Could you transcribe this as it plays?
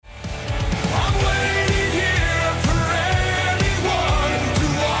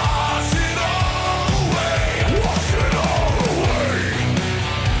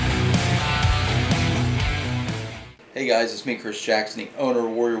guys, it's me, Chris Jackson, the owner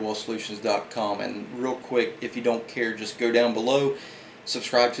of WarriorWealthSolutions.com. And real quick, if you don't care, just go down below,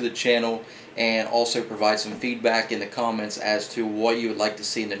 subscribe to the channel, and also provide some feedback in the comments as to what you would like to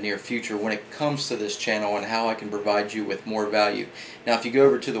see in the near future when it comes to this channel and how I can provide you with more value. Now, if you go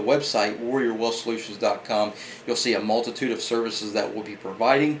over to the website, WarriorWealthSolutions.com, you'll see a multitude of services that we'll be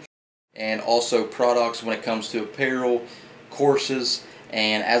providing, and also products when it comes to apparel, courses,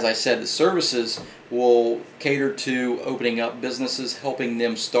 and as I said, the services will cater to opening up businesses, helping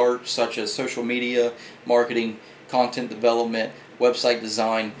them start, such as social media, marketing, content development, website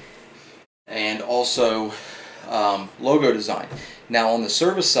design, and also logo design. Now, on the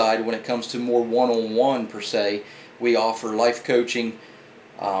service side, when it comes to more one-on-one per se, we offer life coaching,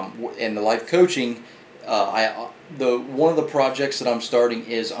 and the life coaching, one of the projects that I'm starting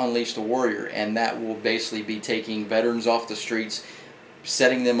is Unleash the Warrior, and that will basically be taking veterans off the streets,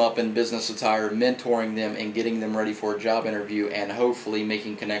 setting them up in business attire, mentoring them, and getting them ready for a job interview, and hopefully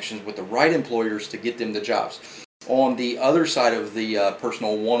making connections with the right employers to get them the jobs. On the other side of the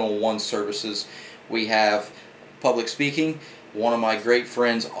personal one-on-one services, we have public speaking. One of my great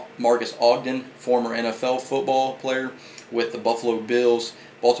friends, Marcus Ogden, former NFL football player with the Buffalo Bills,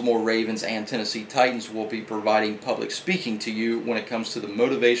 Baltimore Ravens, and Tennessee Titans, will be providing public speaking to you when it comes to the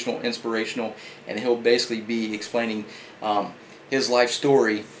motivational, inspirational, and he'll basically be explaining his life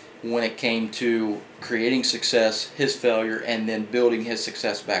story when it came to creating success, his failure, and then building his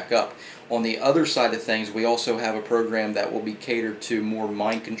success back up. On the other side of things, we also have a program that will be catered to more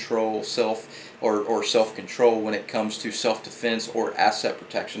mind control, self-control when it comes to self-defense or asset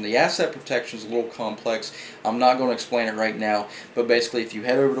protection. The asset protection is a little complex. I'm not going to explain it right now, but basically if you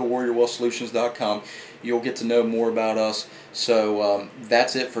head over to WarriorWealthSolutions.com, you'll get to know more about us. So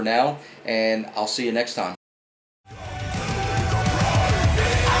that's it for now, and I'll see you next time.